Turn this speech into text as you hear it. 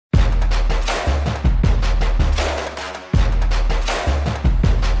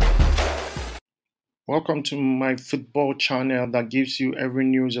Welcome to my football channel that gives you every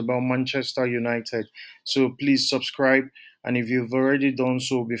news about Manchester United. So please subscribe, and if you've already done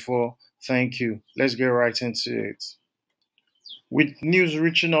so before, thank you. Let's get right into it. With news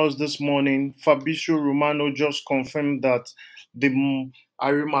reaching us this morning, Fabrizio Romano just confirmed that the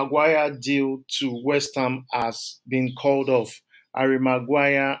Harry Maguire deal to West Ham has been called off. Harry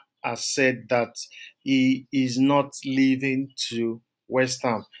Maguire has said that he is not leaving to West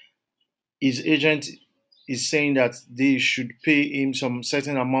Ham. His agent is saying that they should pay him some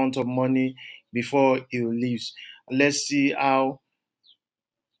certain amount of money before he leaves. Let's see how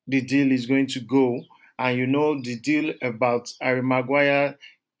the deal is going to go. And you know, the deal about Harry Maguire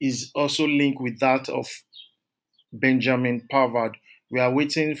is also linked with that of Benjamin Pavard. We are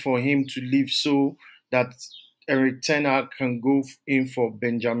waiting for him to leave so that Erik can go in for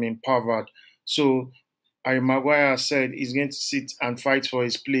Benjamin Pavard. So Harry Maguire said he's going to sit and fight for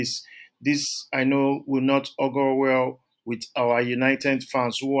his place. This, I know, will not augur well with our United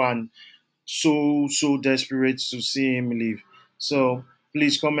fans who are so desperate to see him leave. So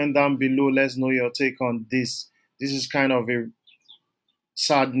please comment down below. Let's know your take on this. This is kind of a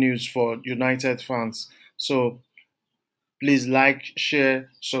sad news for United fans. So please like,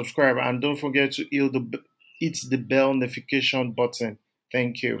 share, subscribe, and don't forget to hit the bell notification button.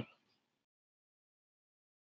 Thank you.